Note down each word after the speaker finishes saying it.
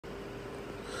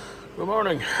Good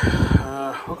morning,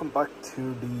 welcome back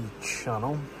to the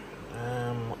channel.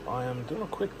 I am doing a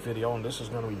quick video, and this is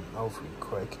going to be hopefully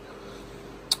quick,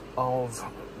 of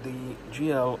the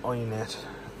Gl.INet.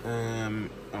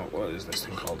 What is this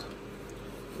thing called?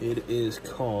 It is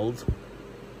called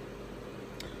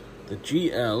the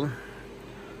GL,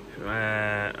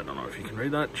 I don't know if you can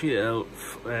read that,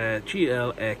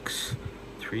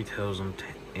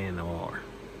 GL-X3000NR.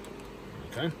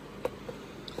 Okay.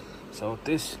 So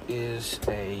this is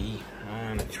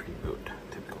and it's really good,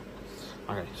 typical.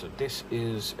 Okay, so this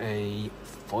is a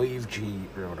 5G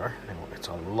router. Now it's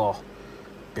a lot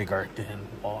bigger than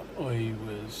what I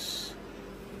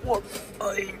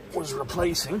was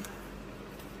replacing.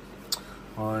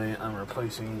 I am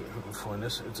replacing, who can find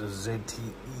this? It's a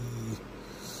ZTE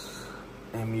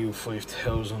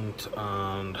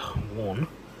MU5001, and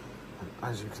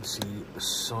as you can see, the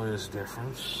size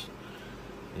difference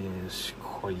is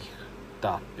quite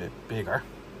that bit bigger.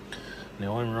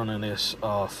 Now I'm running this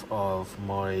off of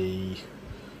my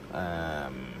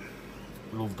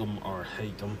love them or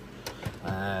hate them.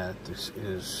 This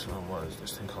is, what is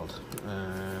this thing called?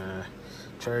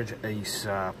 Charge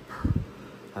ASAP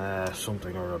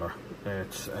something or other.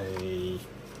 It's a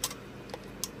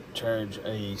Charge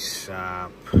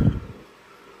ASAP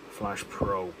Flash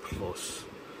Pro Plus.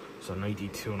 So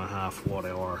 92.5 watt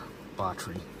hour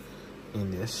battery in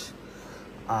this,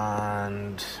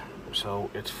 and so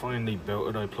it's finally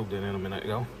booted. I plugged it in a minute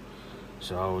ago.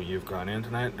 So you've got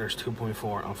internet, there's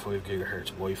 2.4 and 5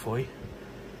 gigahertz Wi-Fi.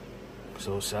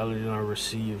 So cellular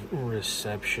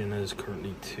reception is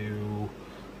currently 2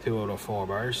 out of 4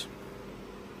 bars.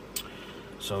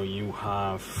 So you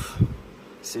have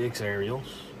 6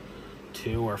 aerials,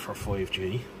 2 are for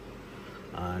 5G,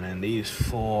 and then these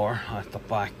 4 at the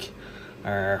back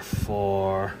are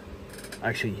for,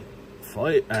 actually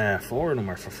 4 of them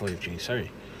are for 5G,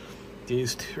 sorry.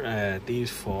 These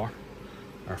 4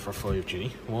 are for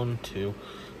 5G, 1, 2,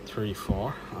 3,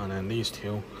 4, and then these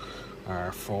 2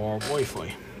 are for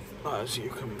Wi-Fi. As you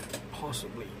can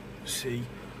possibly see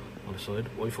on the side,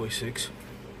 Wi-Fi 6.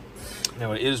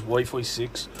 Now it is Wi-Fi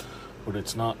 6, but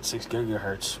it's not 6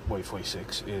 gigahertz Wi-Fi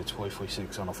 6, it's Wi-Fi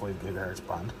 6 on a 5 gigahertz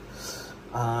band.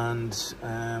 And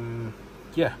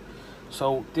yeah,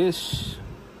 so this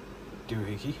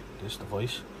doohickey, this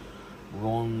device,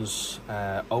 runs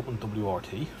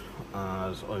OpenWRT,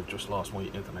 as I've just lost my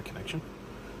internet connection.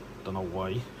 Don't know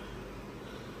why.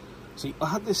 See, I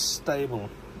had this stable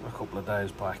a couple of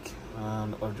days back,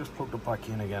 and I've just plugged it back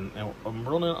in again. Now I'm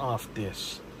running off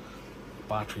this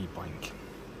battery bank,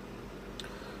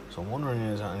 so I'm wondering,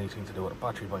 is that anything to do with a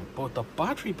battery bank? But the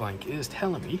battery bank is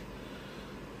telling me,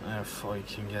 if I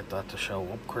can get that to show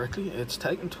up correctly, it's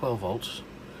taking 12 volts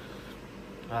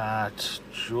at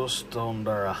just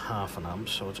under a half an amp,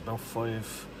 so it's about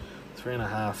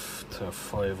 3.5 to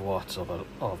 5 watts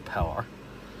of power.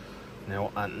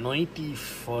 Now at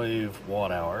 95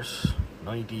 watt hours,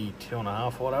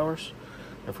 92.5 watt hours,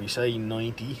 if we say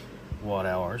 90 watt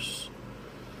hours,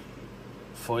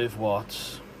 5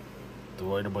 watts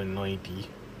divided by 90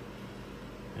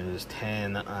 is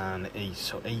 10 and 8,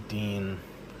 so 18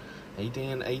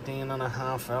 and a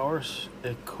half hours.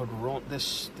 It could run,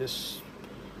 this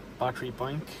battery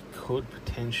bank could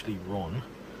potentially run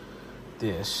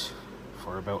this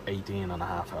for about 18 and a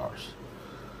half hours.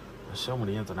 Assuming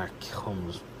the internet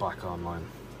comes back online.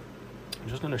 I'm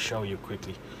just going to show you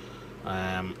quickly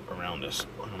around this.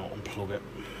 I'm going to unplug it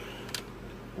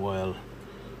while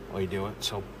I do it.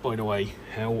 So by the way,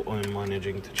 how I'm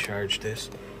managing to charge this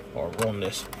or run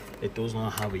this, it does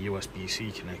not have a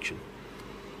USB-C connection.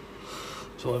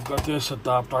 So I've got this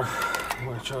adapter,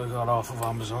 which I got off of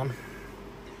Amazon,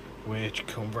 which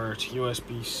converts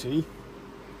USB-C,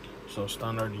 so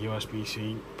standard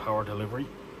USB-C power delivery,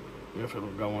 if it'll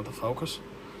go into focus.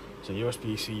 So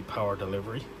USB-C power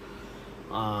delivery,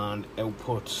 and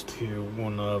outputs to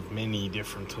one of many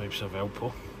different types of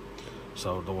output.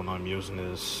 So the one I'm using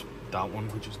is that one,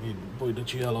 which is needed by the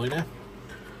Gl.INet.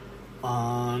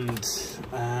 And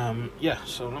yeah,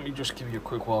 so let me just give you a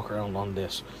quick walk around on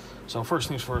this. So first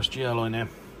things first, Gl.INet.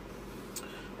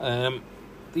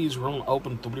 These run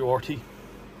OpenWRT.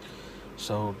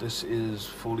 So this is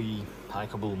fully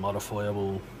hackable,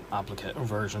 modifiable application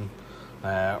version,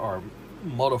 or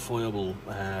modifiable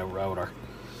router.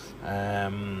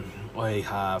 I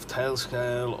have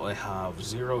Tailscale, I have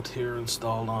 0 tier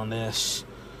installed on this.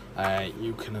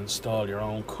 You can install your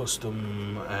own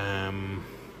custom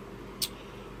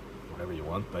whatever you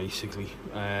want, basically.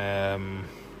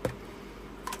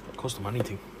 Custom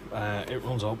anything. It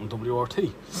runs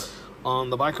OpenWRT.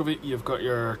 On the back of it, you've got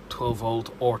your 12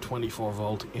 volt or 24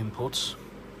 volt inputs.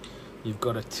 You've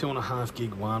got a 2.5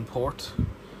 gig WAN port.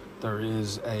 There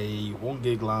is a 1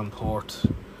 gig LAN port,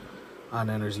 and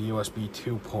then there's a USB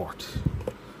 2 port.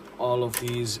 All of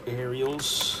these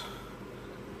aerials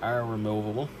are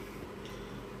removable.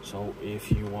 So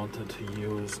if you wanted to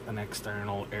use an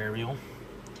external aerial,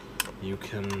 you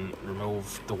can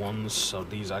remove the ones. So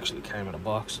these actually came in a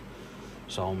box.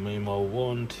 So MIMO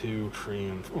 1, 2,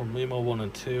 3, or MIMO 1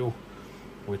 and 2,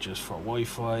 which is for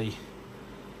Wi-Fi.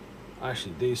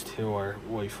 Actually, these two are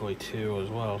Wi-Fi 2 as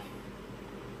well.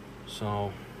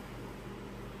 So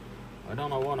I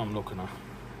don't know what I'm looking at.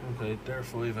 Okay, they're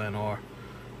 5NR.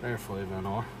 They're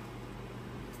 5NR.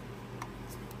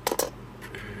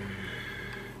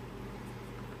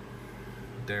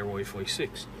 They're Wi-Fi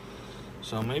 6.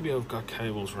 So maybe I've got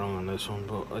cables wrong on this one,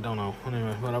 but I don't know.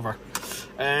 Anyway, whatever.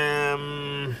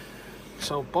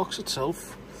 So box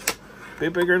itself, a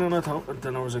bit bigger than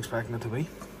I was expecting it to be.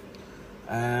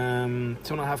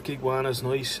 2.5 gig WAN is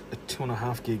nice. A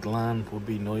 2.5 gig LAN would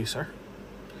be nicer.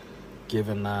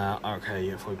 Given that, okay,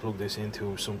 if I plug this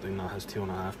into something that has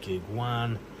 2.5 gig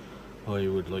WAN, I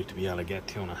would like to be able to get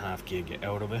 2.5 gig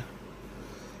out of it.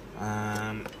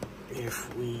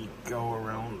 If we go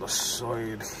around the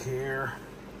side here,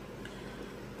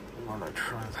 I'm gonna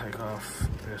try and take off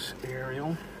this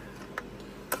aerial.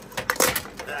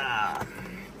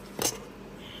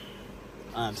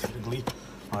 And typically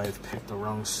I've picked the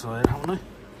wrong side, haven't I?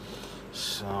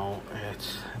 So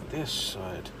it's this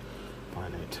side I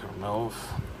need to remove.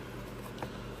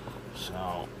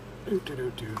 So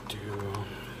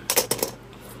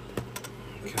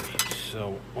okay,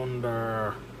 so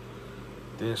under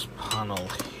this panel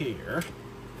here,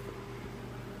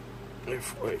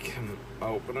 if I can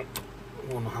open it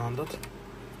one-handed,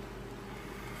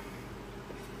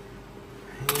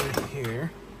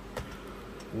 here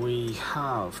we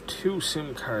have 2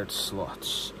 SIM card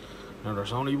slots. Now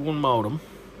there's only one modem,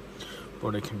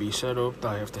 but it can be set up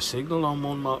that if the signal on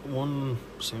one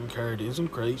SIM card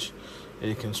isn't great,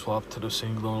 it can swap to the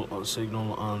signal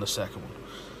on the second one.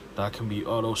 That can be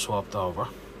auto swapped over.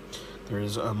 There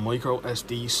is a micro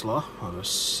SD slot. I have a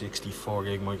 64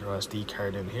 gig micro SD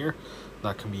card in here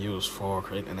that can be used for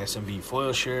creating an SMB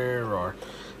file share, or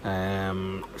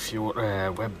WebDAV,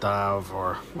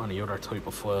 or any other type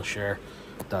of file share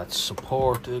that's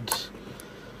supported.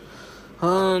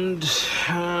 And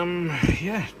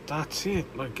yeah, that's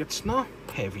it. Like, it's not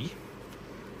heavy.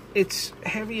 It's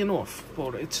heavy enough,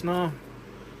 but it's not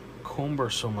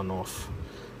cumbersome enough.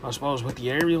 I suppose with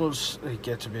the aerials it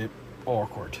gets a bit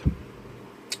awkward.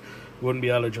 You wouldn't be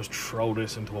able to just throw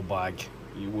this into a bag.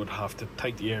 You would have to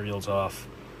take the aerials off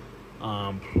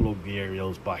and plug the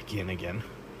aerials back in again.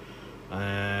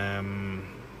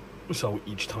 So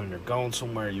each time you're going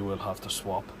somewhere you will have to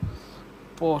swap.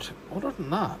 But other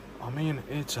than that, I mean,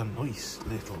 it's a nice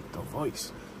little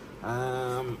device.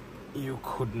 You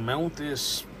could mount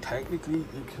this, technically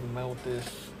you can mount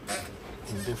this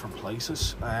in different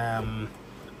places.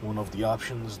 One of the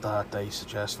options that they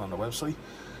suggest on the website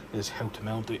is how to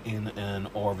mount it in an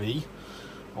RV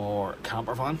or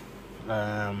camper van,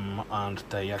 and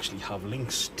they actually have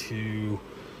links to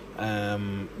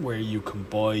where you can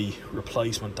buy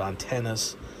replacement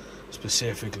antennas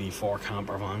specifically for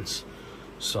camper vans,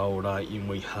 so that you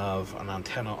might have an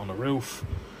antenna on the roof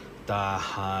that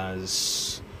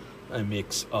has a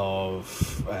mix of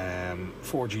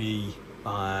 4G,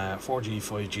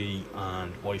 5G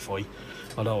and Wi-Fi.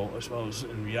 Although I suppose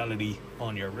in reality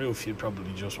on your roof you'd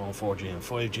probably just want 4G and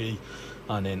 5G,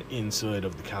 and then inside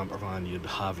of the camper van you'd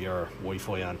have your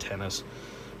Wi-Fi antennas.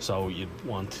 So you'd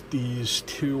want these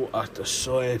two at the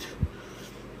side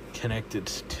connected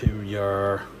to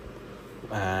your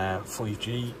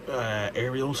 5G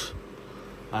aerials,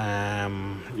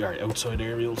 your outside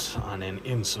aerials, and then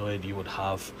inside you would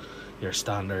have your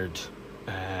standard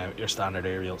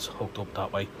aerials hooked up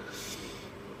that way.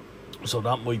 So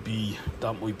that might be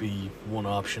one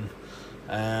option.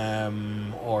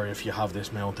 Or if you have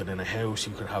this mounted in a house,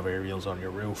 you could have aerials on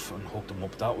your roof and hook them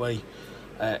up that way.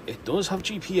 It does have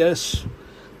GPS.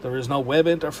 There is no web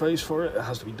interface for it. It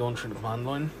has to be done through the command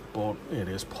line, but it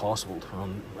is possible to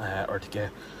run or to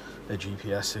get a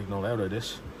GPS signal out of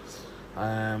this.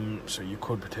 So you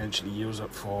could potentially use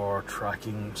it for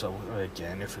tracking. So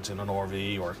again, if it's in an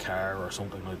RV or a car or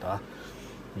something like that,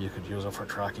 you could use it for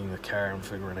tracking the car and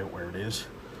figuring out where it is.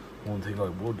 One thing I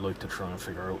would like to try and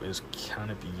figure out is, can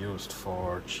it be used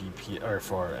for GPS or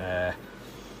for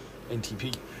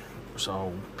NTP?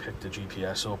 So pick the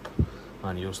GPS up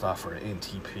and use that for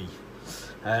NTP.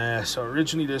 So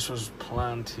originally this was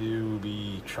planned to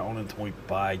be thrown into my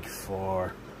bag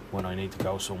for when I need to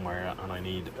go somewhere and I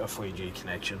need a 5G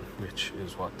connection, which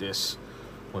is what this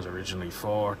was originally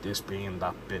for. This being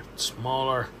that bit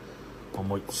smaller, I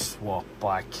might swap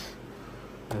back.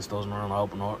 This doesn't run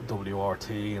open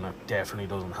WRT, and it definitely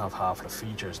doesn't have half the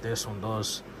features this one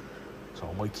does, so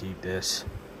I might keep this.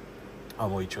 I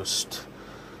might just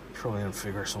try and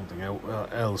figure something out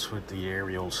else with the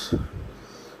aerials.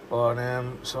 But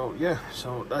so yeah,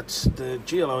 so that's the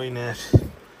Gl.INet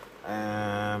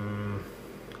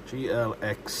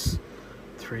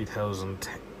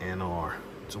GL-X3000NR.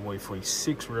 It's a Wi-Fi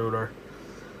 6 router,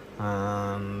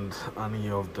 and any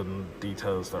of the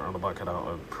details that are on the back of that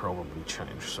I'll probably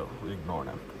change, so ignore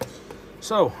them.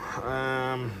 So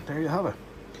there you have it.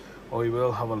 I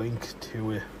will have a link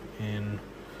to it in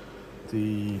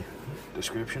the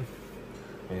description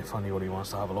if anybody wants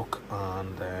to have a look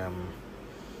and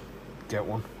get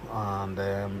one. And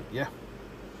yeah,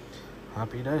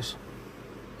 happy days.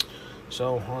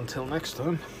 So until next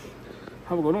time,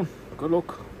 have a good one, good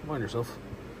luck, mind yourself,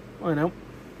 bye now.